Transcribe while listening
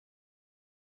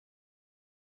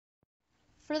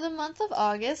For the month of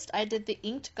August, I did the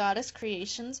Inked Goddess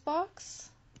Creations box.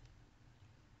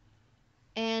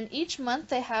 And each month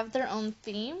they have their own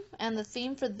theme, and the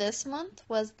theme for this month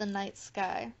was the night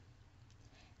sky.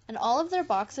 And all of their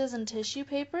boxes and tissue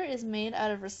paper is made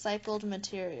out of recycled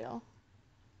material.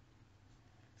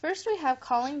 First we have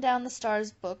Calling Down the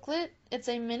Stars booklet. It's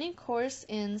a mini course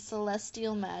in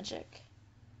celestial magic.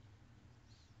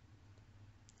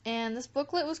 And this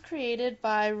booklet was created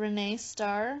by Renee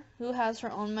Starr, who has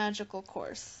her own magical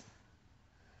course.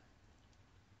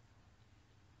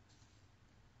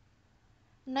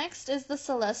 Next is the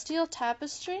Celestial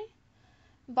Tapestry.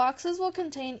 Boxes will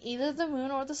contain either the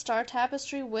moon or the star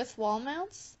tapestry with wall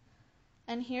mounts.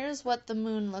 And here's what the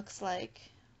moon looks like.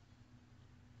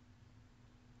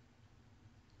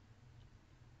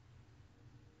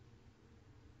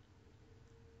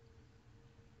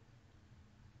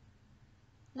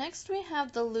 Next we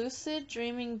have the Lucid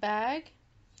Dreaming Bag.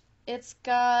 It's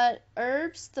got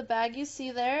herbs, the bag you see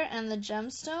there, and the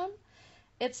gemstone.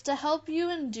 It's to help you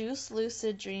induce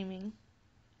lucid dreaming.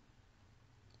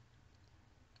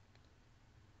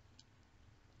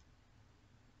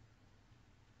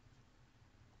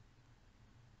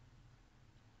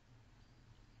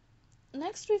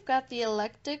 Next we've got the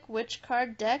Eclectic Witch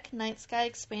Card Deck Night Sky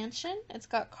Expansion. It's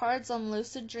got cards on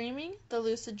lucid dreaming, the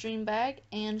Lucid Dream Bag,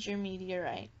 and your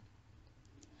meteorite.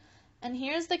 And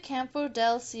here's the Campo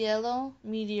del Cielo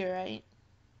meteorite.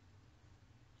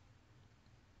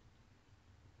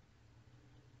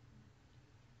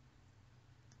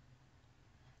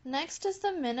 Next is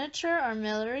the miniature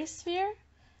armillary sphere.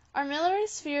 Armillary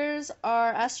spheres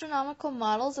are astronomical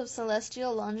models of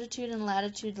celestial longitude and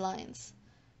latitude lines.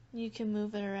 You can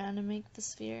move it around to make the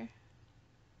sphere.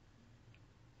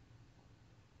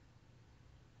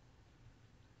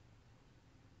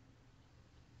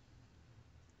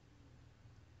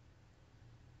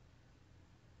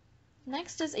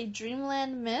 Next is a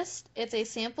Dreamland Mist. It's a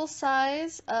sample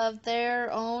size of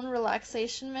their own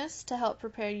relaxation mist to help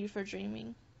prepare you for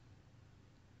dreaming.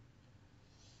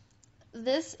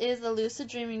 This is the Lucid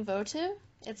Dreaming Votive.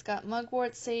 It's got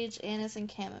mugwort, sage, anise,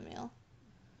 and chamomile.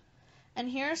 And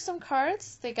here are some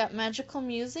cards. They got Magical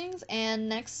Musings and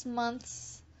next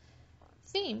month's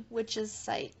theme, which is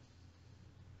Sight.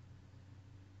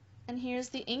 And here's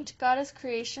the Inked Goddess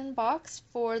Creation box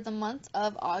for the month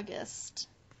of August.